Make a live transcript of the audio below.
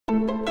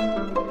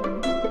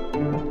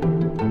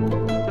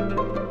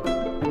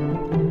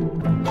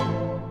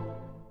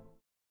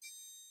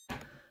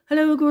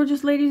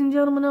gorgeous ladies and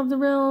gentlemen of the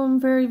realm.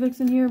 Fairy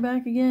Vixen here,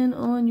 back again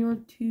on your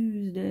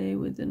Tuesday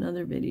with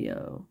another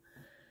video.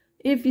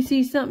 If you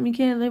see something you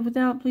can't live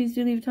without, please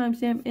do leave a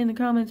timestamp in the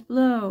comments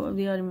below of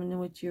the item in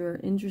which you're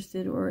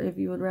interested, or if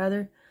you would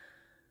rather,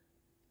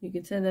 you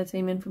can send that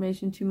same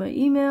information to my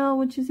email,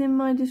 which is in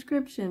my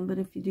description. But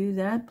if you do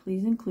that,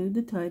 please include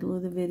the title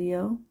of the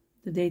video,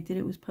 the date that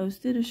it was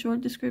posted, a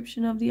short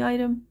description of the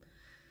item,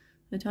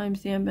 the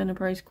timestamp, and the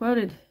price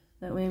quoted.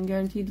 That way I'm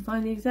guaranteed to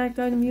find the exact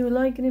item you would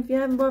like. And if you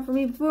haven't bought from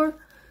me before,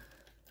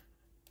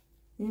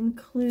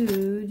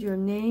 include your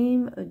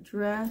name,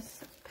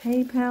 address,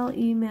 PayPal,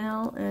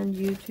 email, and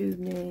YouTube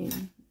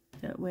name.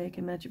 That way I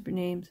can match up your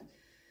names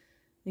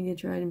and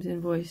get your items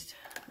invoiced.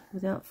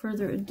 Without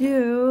further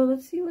ado,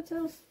 let's see what's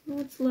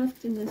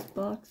left in this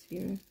box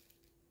here.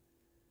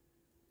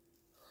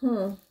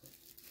 Huh.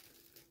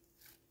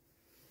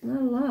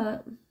 Not a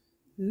lot.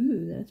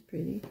 Ooh, that's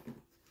pretty.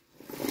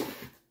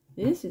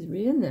 This is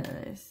real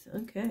nice.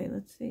 Okay,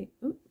 let's see.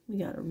 Ooh, we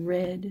got a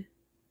red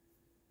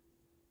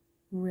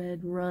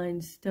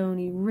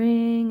rhinestone-y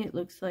ring. It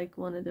looks like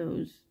one of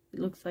those. It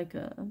looks like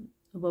a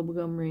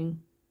bubblegum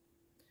ring.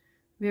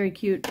 Very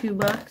cute.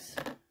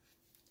 $2.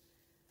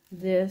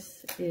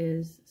 This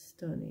is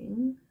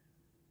stunning.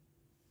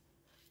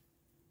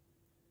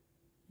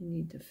 I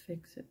need to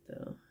fix it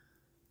though.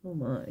 Oh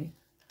my.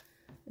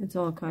 It's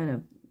all kind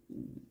of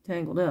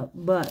tangled up,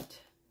 but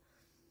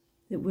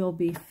it will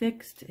be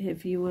fixed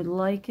if you would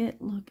like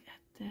it. Look at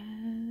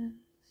this.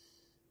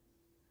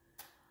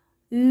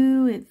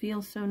 Ooh, it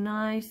feels so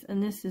nice.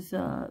 And this has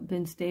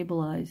been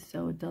stabilized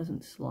so it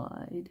doesn't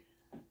slide.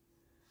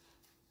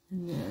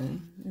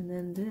 And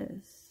then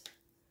this.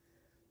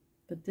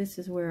 But this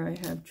is where I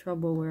have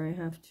trouble, where I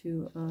have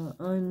to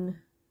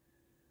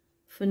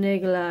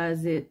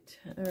unfinagleize it.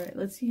 Alright,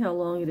 let's see how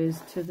long it is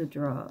to the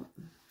drop.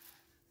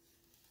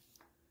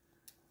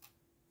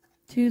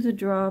 To the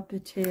drop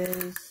it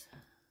is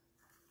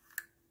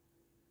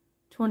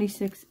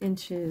 26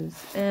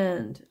 inches,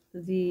 and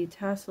the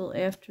tassel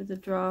after the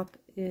drop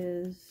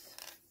is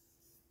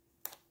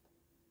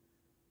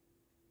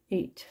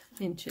 8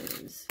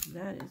 inches.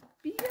 That is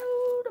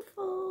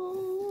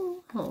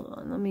beautiful. Hold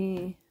on, let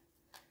me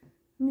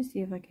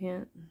see if I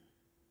can't.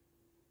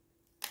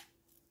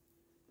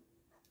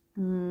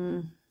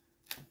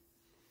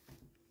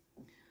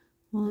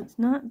 Well, it's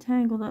not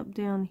tangled up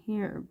down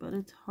here, but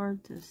it's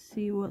hard to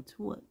see what's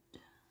what.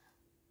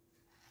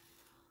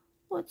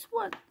 What's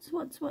what?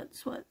 Oh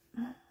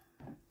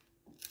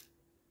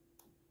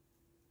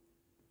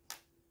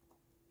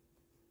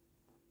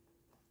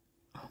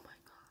my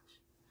gosh.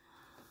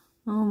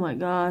 Oh my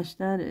gosh,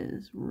 that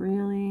is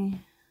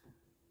really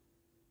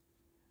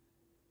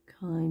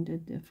kind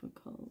of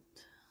difficult.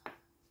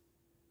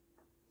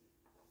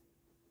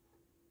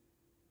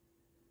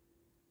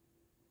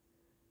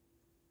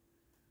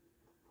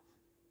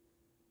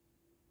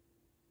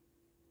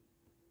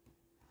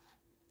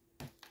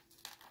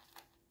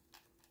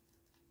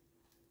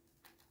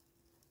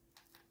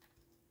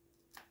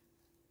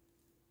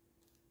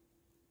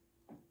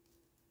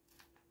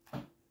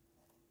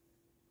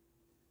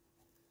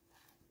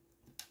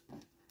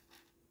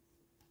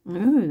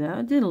 Ooh,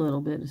 that did a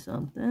little bit of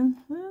something.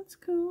 That's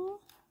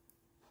cool.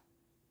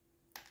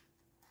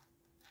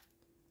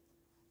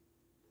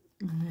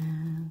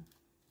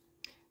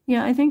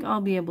 Yeah, I think I'll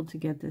be able to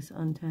get this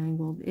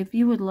untangled. If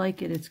you would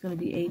like it, it's going to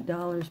be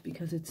 $8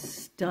 because it's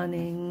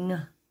stunning.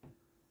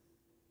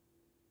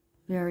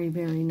 Very,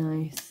 very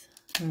nice.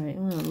 Alright,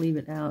 I'm going to leave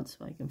it out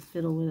so I can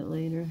fiddle with it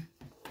later.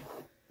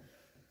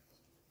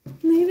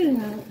 Leave it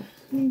out.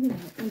 Leave it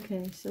out.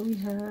 Okay, so we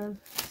have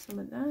some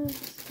of that.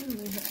 What do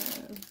we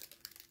have?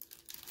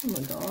 Oh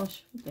my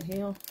gosh, what the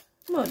hell?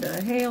 What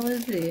the hell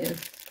is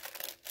this?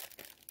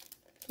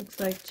 Looks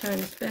like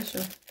China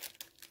Special.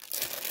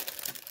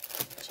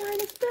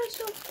 China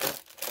Special!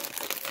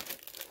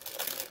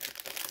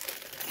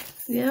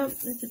 Yep,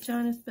 it's a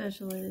China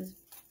Special. It is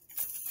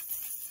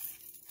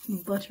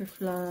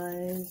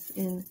butterflies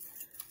in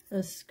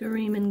a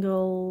screaming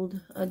gold,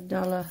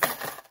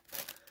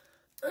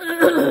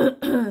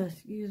 $1.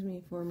 Excuse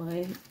me for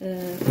my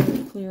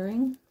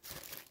clearing.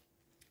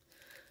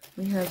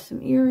 We have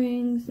some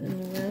earrings,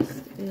 and the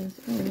rest is,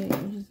 oh wait,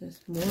 what is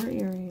this? More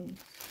earrings.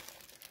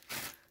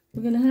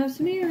 We're gonna have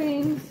some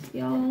earrings,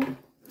 y'all.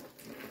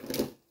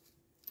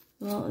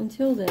 Well,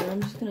 until then,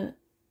 I'm just gonna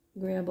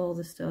grab all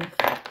the stuff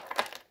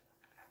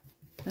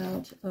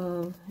out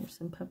of, here's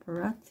some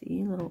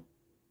paparazzi, little,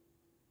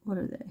 what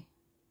are they?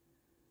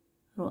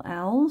 Little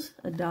owls,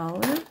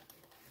 $1.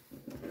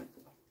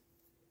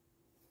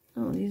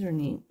 Oh, these are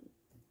neat.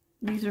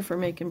 These are for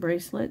making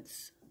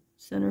bracelets,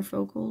 center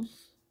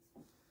focals.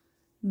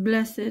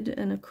 Blessed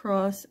and a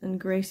cross and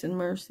grace and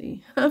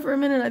mercy. For a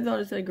minute I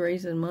thought it said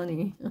grace and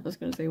money. I was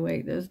going to say,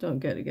 wait, those don't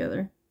go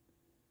together.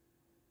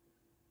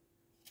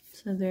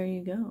 So there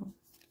you go.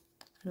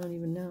 I don't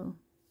even know.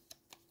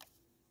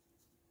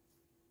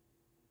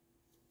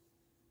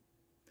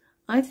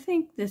 I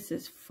think this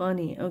is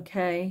funny,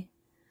 okay?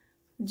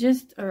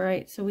 Just,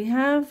 alright, so we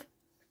have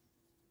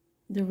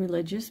the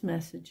religious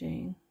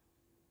messaging.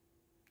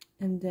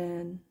 And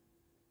then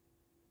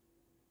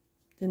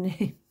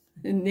the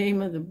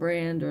name of the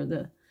brand or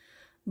the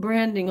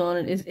branding on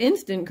it is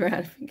instant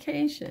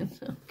gratification.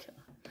 Oh god.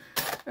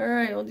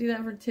 Alright, we'll do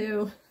that for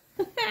 2.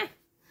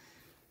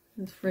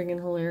 It's friggin'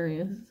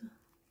 hilarious.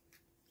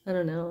 I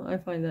don't know, I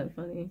find that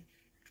funny.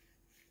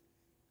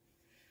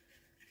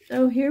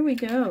 So here we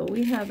go.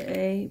 We have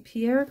a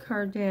Pierre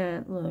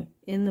Cardin, look,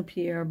 in the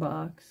Pierre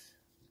box.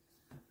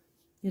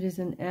 It is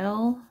an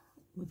L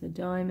with a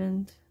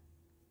diamond.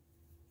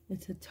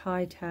 It's a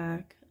tie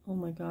tack. Oh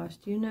my gosh,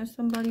 do you know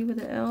somebody with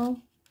an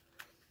L?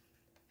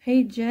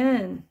 Hey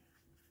Jen.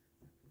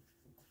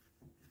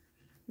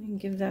 We can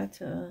give that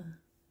to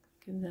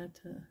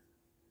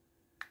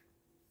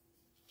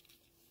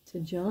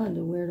John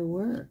to wear to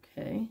work,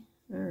 hey?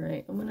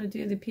 Alright, I'm gonna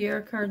do the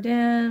Pierre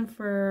Cardin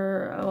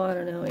for, oh, I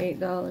don't know,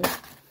 $8.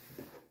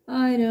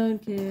 I don't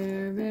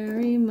care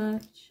very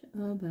much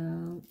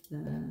about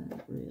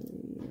that,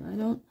 really. I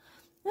don't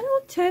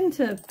tend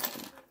to,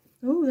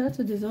 oh, that's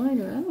a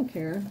designer, I don't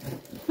care.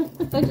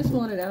 I just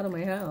want it out of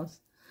my house.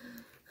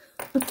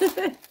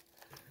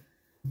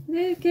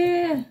 Look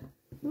at,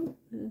 oh,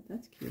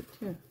 that's cute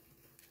too.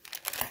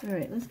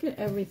 Alright, let's get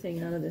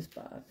everything out of this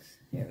box.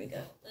 Here we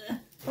go.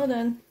 Hold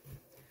on.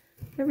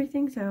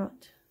 Everything's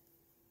out.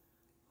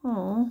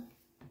 Oh,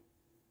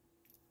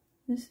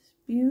 this is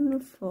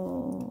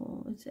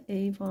beautiful. It's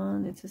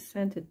Avon. It's a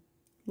scented.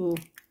 Ooh,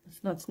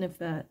 let's not sniff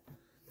that.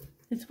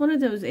 It's one of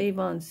those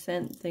Avon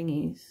scent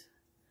thingies.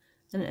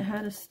 And it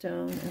had a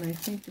stone, and I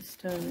think the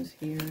stone is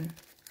here.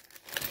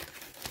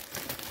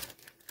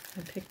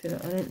 I picked it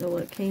up. I didn't know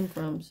what it came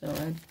from, so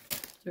I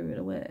threw it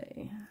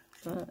away.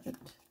 But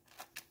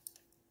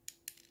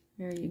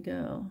there you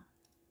go.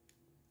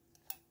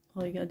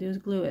 All you gotta do is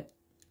glue it.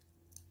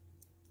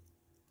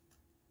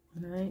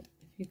 Alright,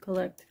 if you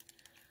collect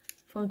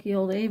funky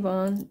old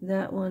Avon,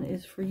 that one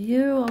is for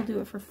you. I'll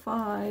do it for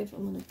 $5.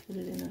 I'm gonna put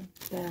it in a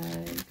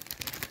bag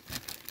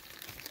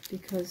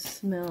because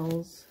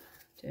smells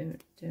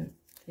don't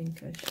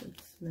think I should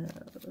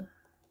smell.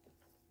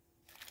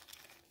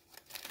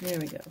 There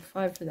we go,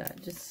 $5 for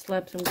that. Just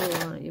slap some glue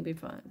on it, you'll be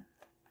fine.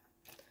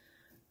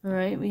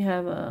 Alright, we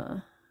have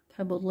a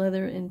pebbled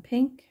leather in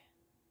pink,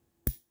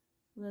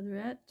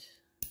 leatherette,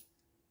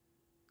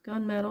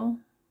 gunmetal,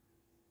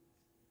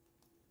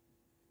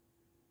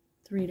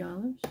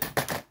 $3.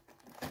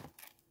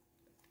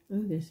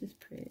 Ooh, this is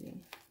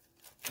pretty.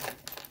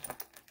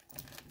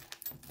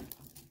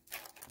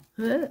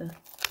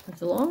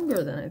 It's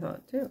longer than I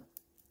thought, too.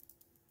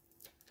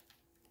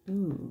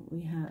 Ooh,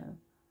 we have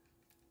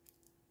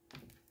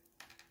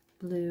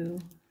blue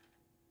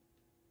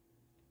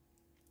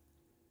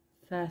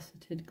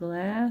faceted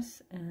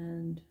glass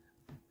and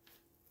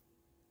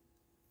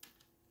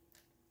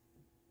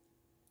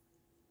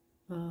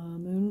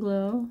moon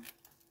glow,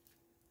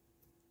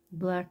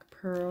 black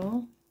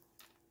pearl.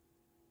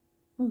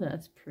 Oh,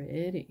 that's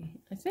pretty.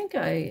 I think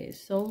I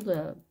sold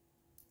a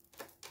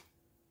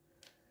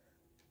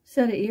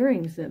set of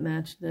earrings that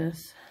matched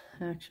this,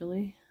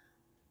 actually.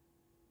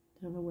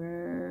 Don't know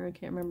where, I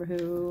can't remember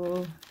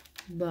who,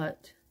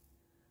 but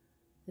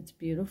it's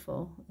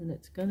beautiful, and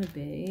it's gonna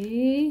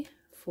be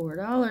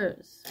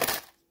 $4.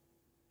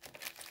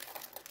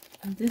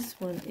 And this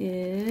one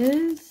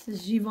is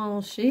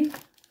Givenchy.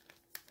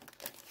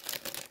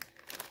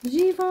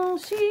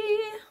 Givenchy.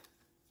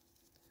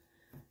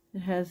 It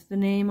has the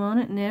name on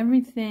it and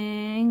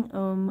everything.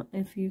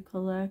 If you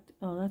collect,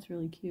 oh, that's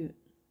really cute.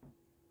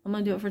 I'm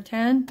gonna do it for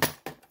 10.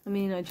 I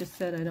mean, I just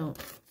said I don't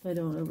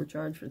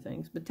overcharge for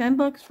things, but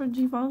 $10 for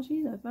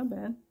Givenchy, that's not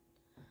bad.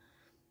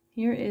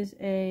 Here is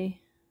a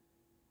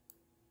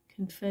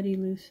confetti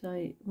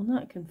lucite. Well,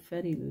 not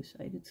confetti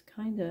lucite. It's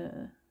kind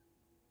of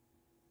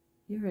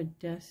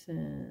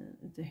iridescent.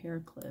 It's a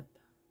hair clip.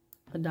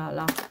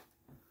 $1.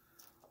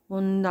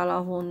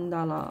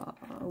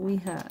 $1. We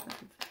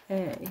have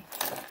a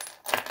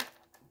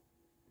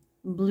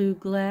blue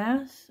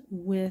glass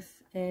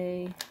with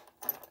a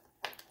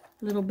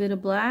little bit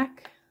of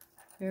black.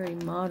 Very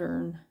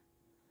modern.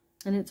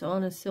 And it's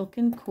on a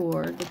silken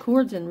cord. The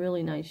cord's in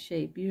really nice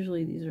shape.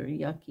 Usually these are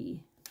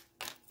yucky.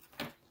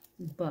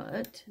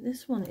 But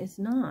this one is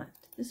not.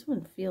 This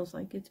one feels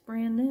like it's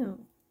brand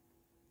new.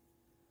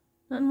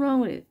 Nothing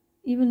wrong with it.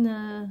 Even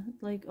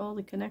like all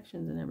the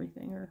connections and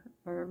everything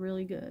are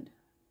really good.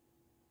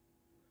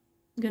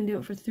 I'm gonna do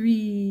it for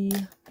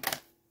 $3.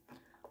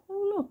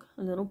 Oh look,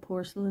 a little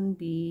porcelain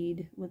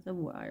bead with a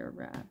wire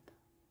wrap.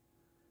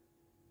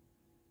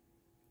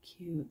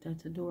 Cute,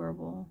 that's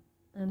adorable.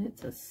 And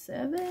it's a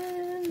 7,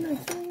 I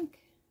think.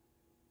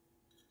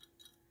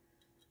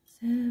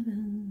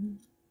 7.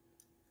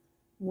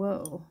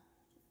 Whoa.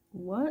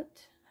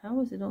 What?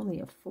 How is it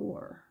only a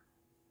 4?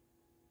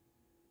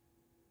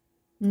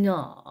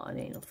 No, it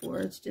ain't a 4.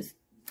 It's just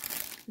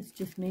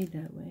made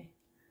that way.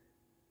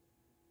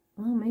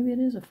 Well, maybe it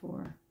is a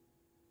 4.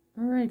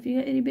 Alright, if you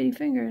got itty bitty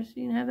fingers,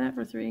 you can have that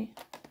for $3.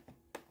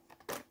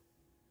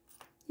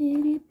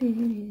 Itty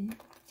bitty,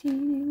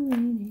 teeny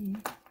weeny.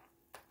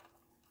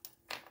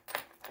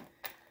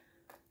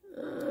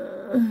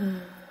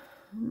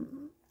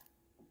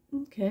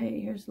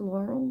 Okay, here's the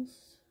laurels.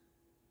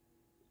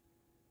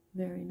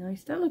 Very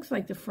nice. That looks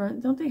like the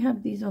front. Don't they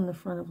have these on the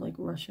front of like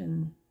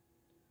Russian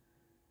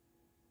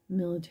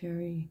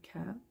military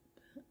cap?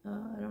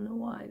 I don't know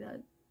why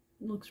that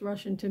looks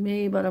Russian to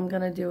me, but I'm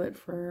gonna do it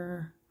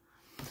for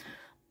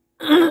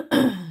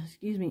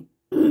excuse me.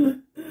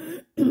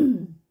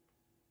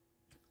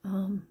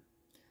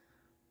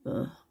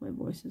 My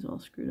voice is all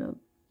screwed up.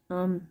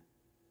 I'm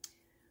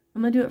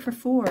gonna do it for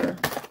 4.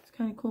 It's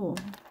kind of cool.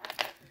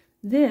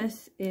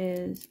 This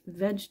is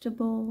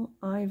vegetable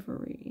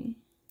ivory.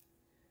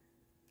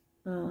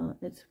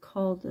 It's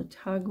called the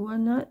tagua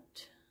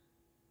nut.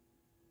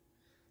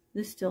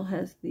 This still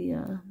has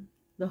the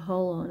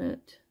hull on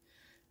it.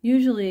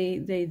 Usually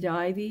they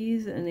dye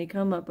these and they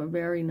come up a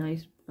very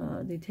nice,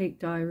 they take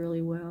dye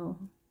really well.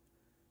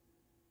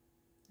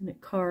 And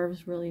it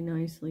carves really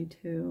nicely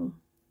too.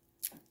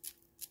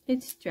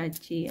 It's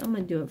stretchy. I'm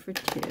going to do it for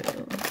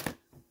 2.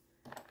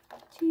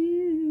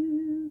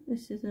 2.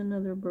 This is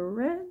another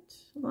barrette.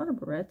 A lot of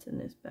barrettes in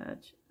this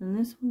batch. And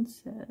this one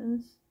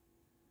says,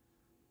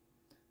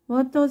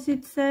 what does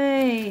it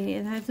say?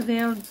 It has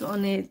words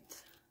on it.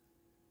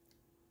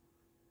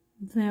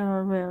 There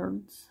are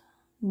words.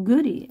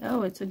 Goodie.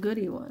 Oh, it's a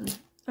goodie one.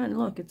 And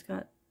look, it's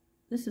got,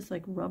 this is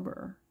like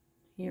rubber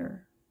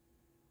here.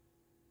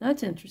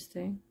 That's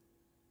interesting.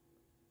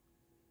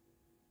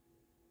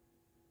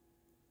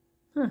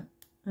 Huh.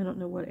 I don't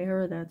know what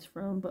era that's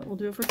from, but we'll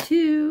do it for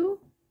 2.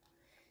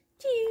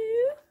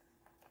 2.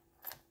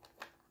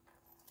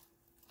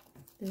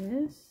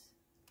 This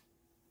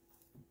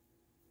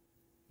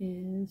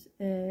is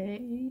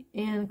a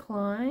Anne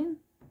Klein.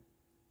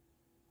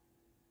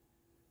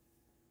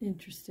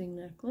 Interesting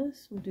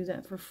necklace. We'll do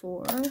that for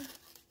 4.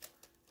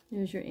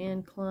 Here's your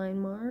Anne Klein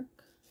mark.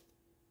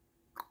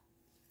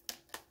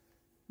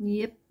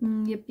 Yep,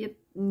 yep, yep,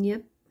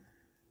 yep.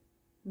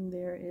 And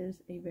there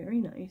is a very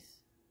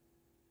nice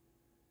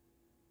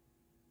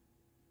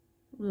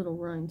little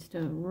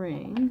rhinestone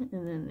ring.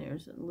 And then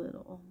there's a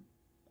little,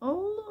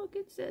 oh look,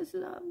 it says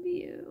love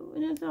you.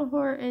 And it's a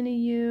heart and a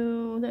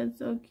U. That's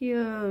so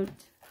cute.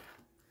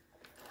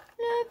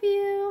 Love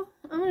you.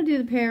 I'm going to do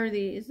the pair of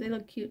these. They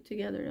look cute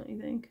together, don't you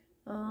think?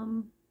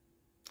 $3.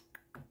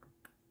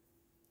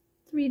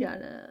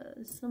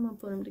 I'm going to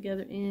put them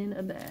together in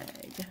a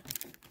bag.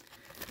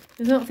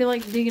 I don't feel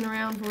like digging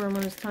around for them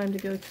when it's time to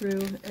go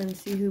through and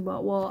see who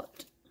bought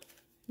what.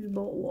 Who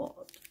bought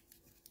what.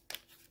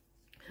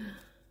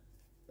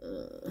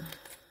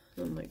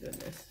 Oh my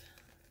goodness.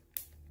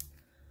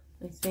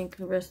 I think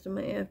the rest of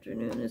my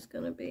afternoon is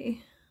going to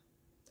be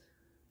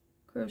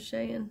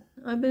crocheting.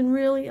 I've been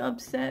really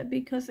upset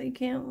because I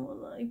can't,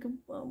 like,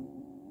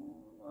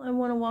 I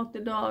want to walk the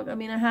dog. I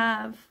mean,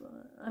 I've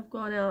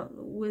gone out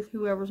with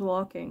whoever's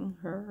walking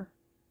her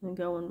and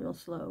going real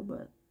slow,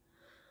 but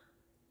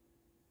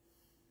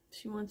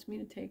she wants me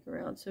to take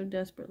her out so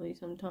desperately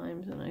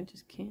sometimes, and I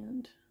just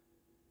can't.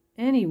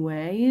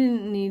 Anyway, you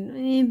didn't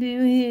need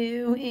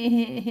boo-hoo.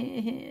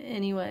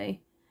 Anyway,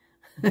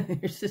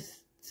 here's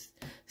this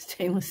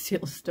stainless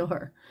steel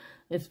star.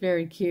 It's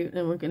very cute,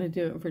 and we're going to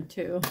do it for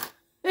 2.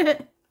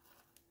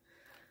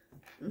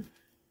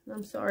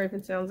 I'm sorry if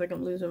it sounds like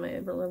I'm losing my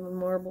ever-loving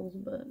marbles,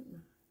 but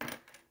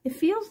it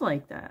feels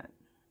like that.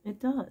 It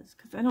does,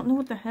 because I don't know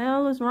what the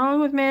hell is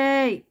wrong with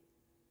me.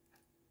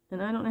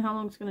 And I don't know how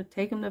long it's going to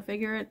take them to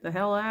figure it the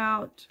hell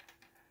out.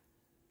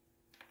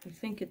 I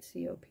think it's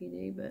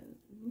COPD, but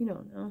you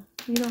don't know.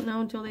 You don't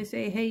know until they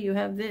say, hey, you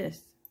have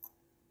this.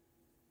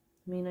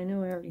 I mean, I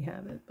know I already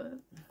have it, but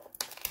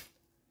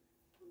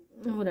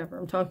whatever.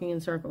 I'm talking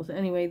in circles.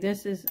 Anyway,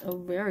 this is a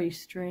very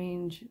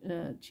strange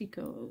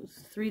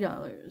Chico's.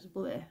 $3.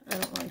 Bleh. I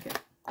don't like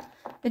it.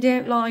 I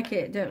don't like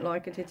it. Don't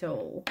like it at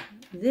all.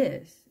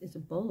 This is a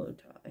bolo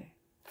tie.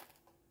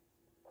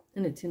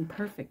 And it's in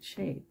perfect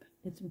shape.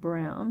 It's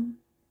brown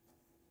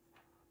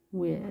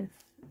with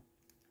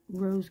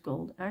rose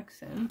gold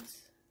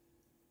accents.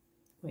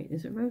 Wait,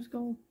 is it rose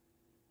gold?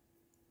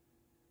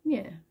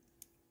 Yeah.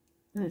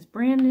 And it's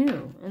brand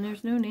new. And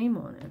there's no name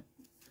on it.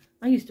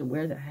 I used to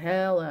wear the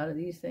hell out of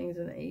these things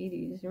in the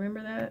 80s. You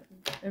remember that?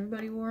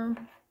 Everybody wore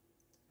them?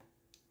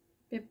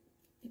 Bip,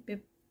 bip,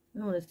 bip.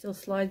 Oh, and it still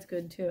slides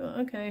good too.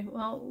 Okay,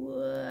 well,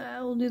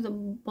 I'll do the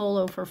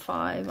bolo for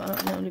 5. I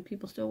don't know. Do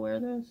people still wear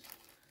those?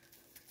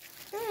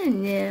 I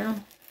don't know.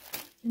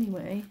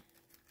 Anyway,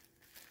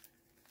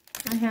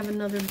 I have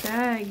another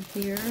bag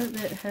here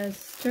that has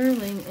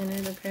sterling in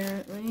it,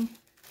 apparently.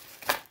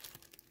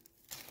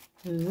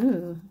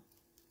 Ooh.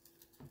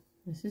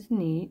 This is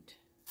neat.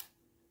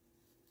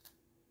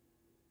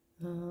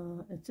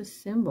 It's a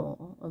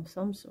symbol of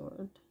some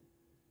sort.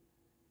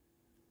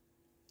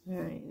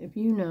 Alright, if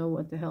you know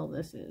what the hell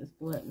this is,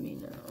 let me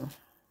know.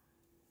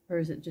 Or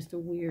is it just a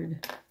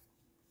weird...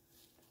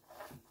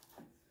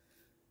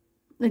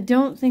 I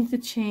don't think the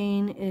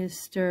chain is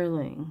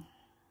sterling,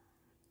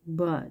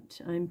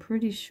 but I'm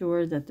pretty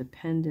sure that the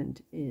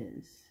pendant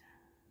is.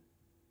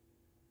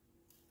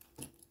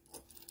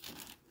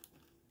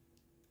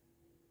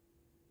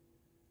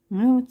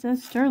 No, it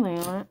says sterling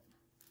on it.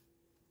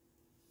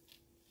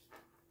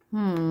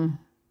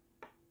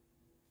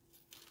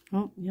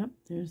 Oh, yep,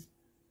 there's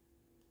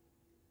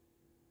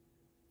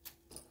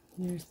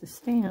the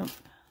stamp.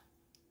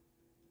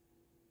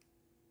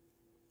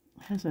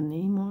 It has a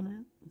name on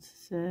it. It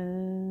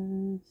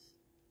says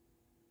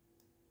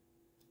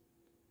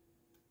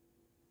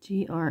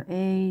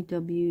Grawun.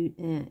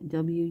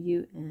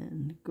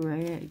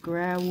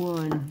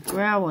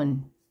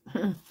 Grawun.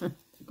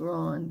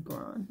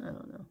 Gron. I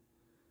don't know.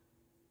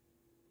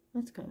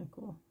 That's kind of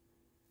cool.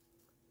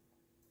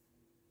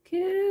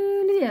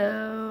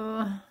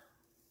 Coolio.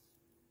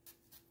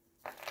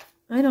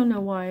 I don't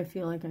know why I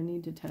feel like I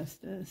need to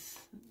test this.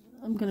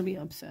 I'm going to be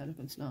upset if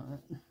it's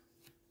not.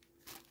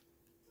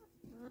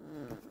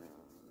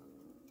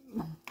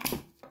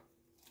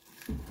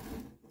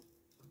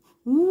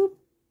 Whoop.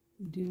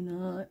 Do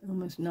not.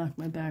 Almost knock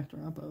my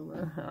backdrop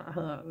over.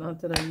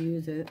 Not that I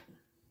use it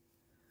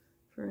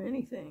for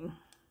anything.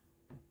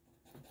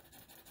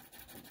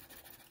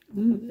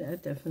 Ooh,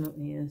 that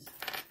definitely is.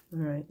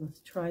 Alright,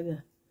 let's try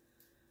the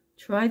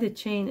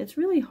chain. It's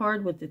really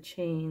hard with the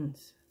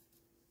chains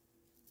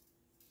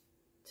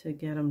to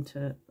get them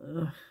to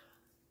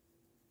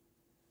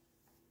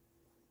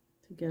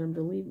get them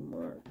to leave a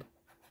mark.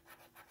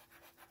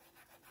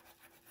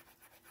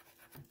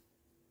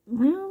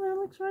 Well, that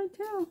looks right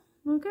too.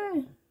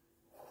 Okay.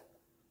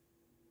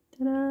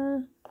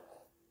 Ta-da.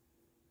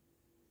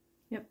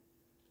 Yep.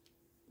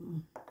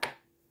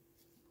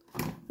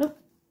 Oh.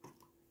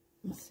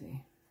 Let's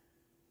see.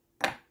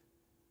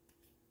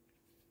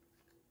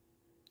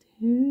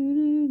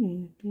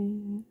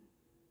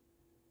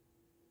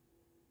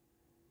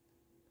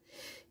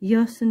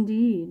 Yes,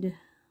 indeed.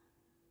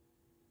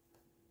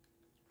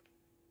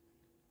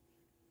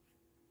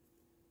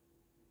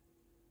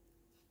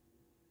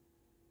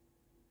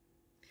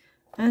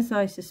 As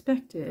I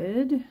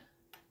suspected,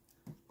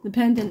 the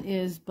pendant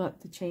is,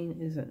 but the chain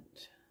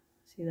isn't.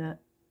 See that?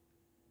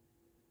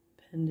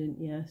 Pendant,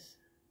 yes.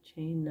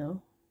 Chain,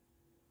 no.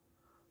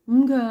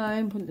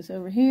 Okay, put this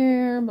over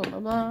here, blah, blah,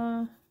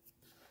 blah.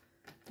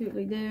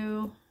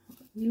 Doodly-doo.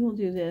 We will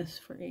do this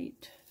for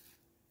 8.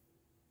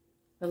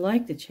 I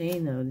like the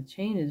chain, though. The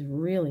chain is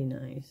really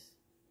nice.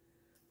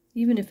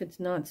 Even if it's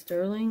not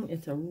sterling,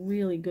 it's a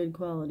really good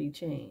quality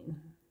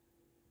chain.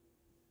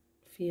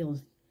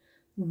 Feels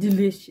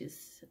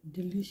delicious.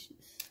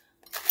 Delicious.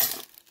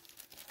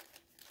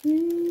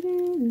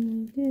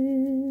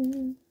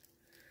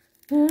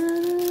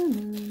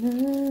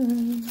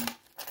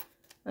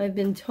 I've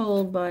been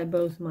told by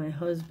both my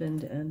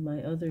husband and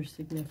my other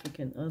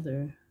significant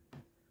other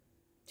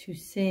to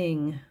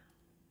sing.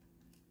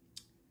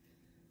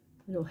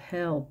 It'll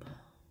help.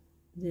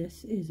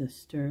 This is a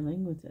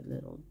sterling with a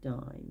little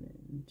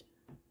diamond.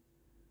 I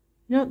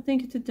don't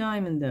think it's a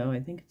diamond, though. I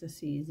think it's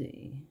a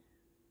CZ.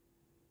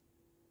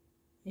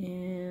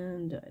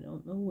 And I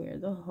don't know where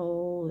the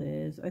hole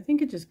is. I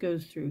think it just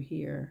goes through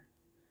here.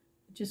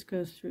 It just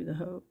goes through the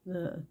hole.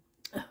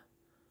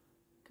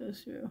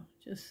 Goes through,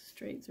 just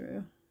straight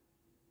through.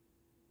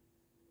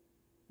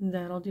 And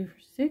that'll do for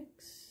 6.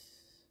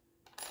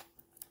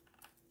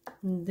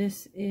 And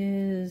this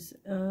is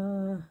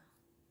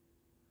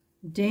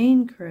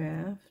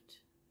Danecraft.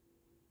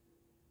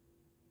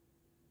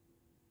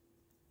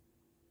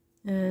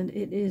 And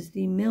it is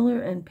the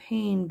Miller and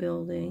Payne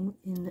building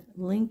in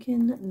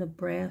Lincoln,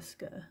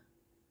 Nebraska.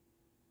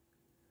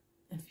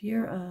 If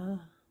you're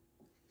a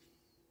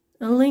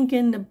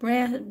Lincoln,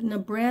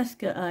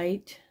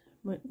 Nebraskaite,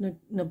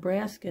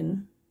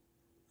 Nebraskan,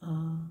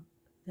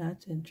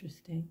 that's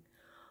interesting.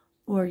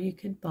 Or you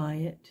could buy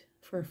it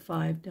for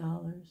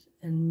 $5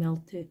 and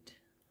melt it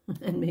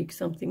and make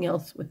something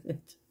else with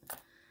it.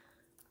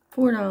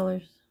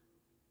 $4.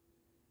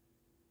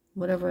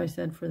 Whatever I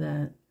said for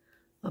that.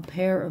 A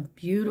pair of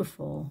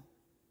beautiful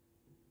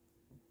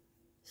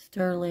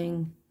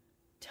sterling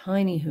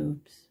tiny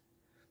hoops.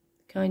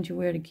 The kind you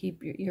wear to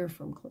keep your ear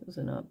from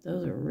closing up.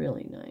 Those are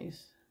really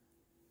nice.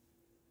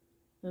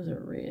 Those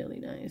are really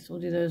nice. We'll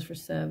do those for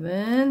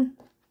 7.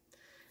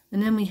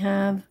 And then we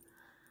have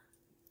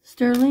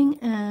sterling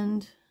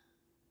and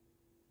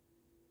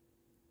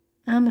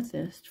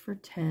amethyst for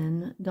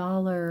 $10.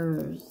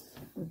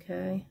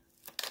 Okay.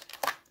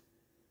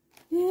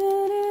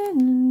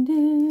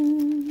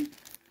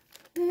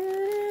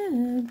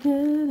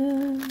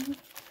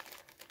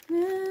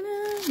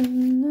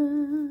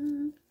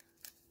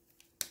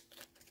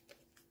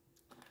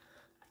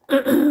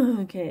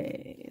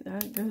 Okay,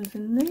 that goes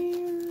in there.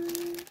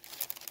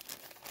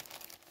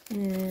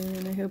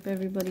 And I hope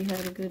everybody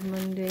had a good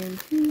Monday and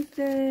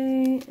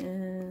Tuesday.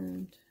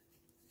 And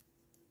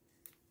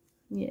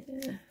yeah.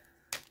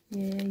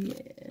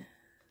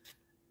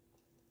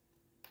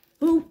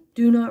 Oh,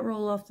 do not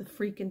roll off the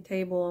freaking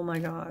table. Oh my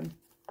God.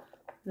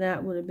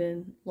 That would have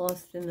been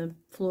lost in the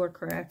floor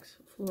cracks,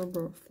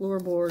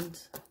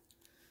 floorboards.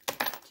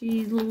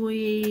 Jeez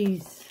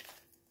Louise.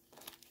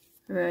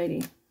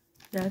 Alrighty.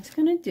 That's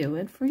going to do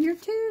it for your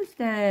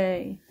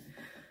Tuesday.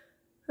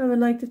 I would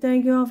like to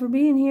thank you all for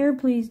being here.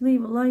 Please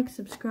leave a like,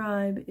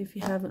 subscribe if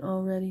you haven't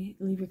already.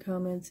 Leave your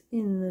comments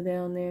in the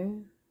down there.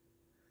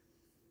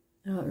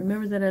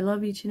 Remember that I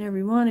love each and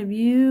every one of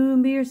you,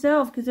 and be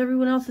yourself, because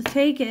everyone else is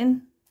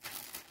taken.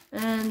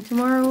 And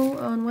tomorrow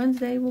on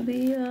Wednesday will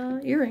be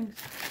earrings.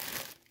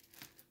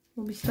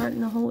 We'll be starting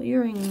the whole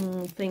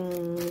earring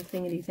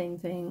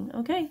thing.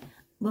 Okay,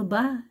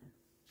 bye-bye.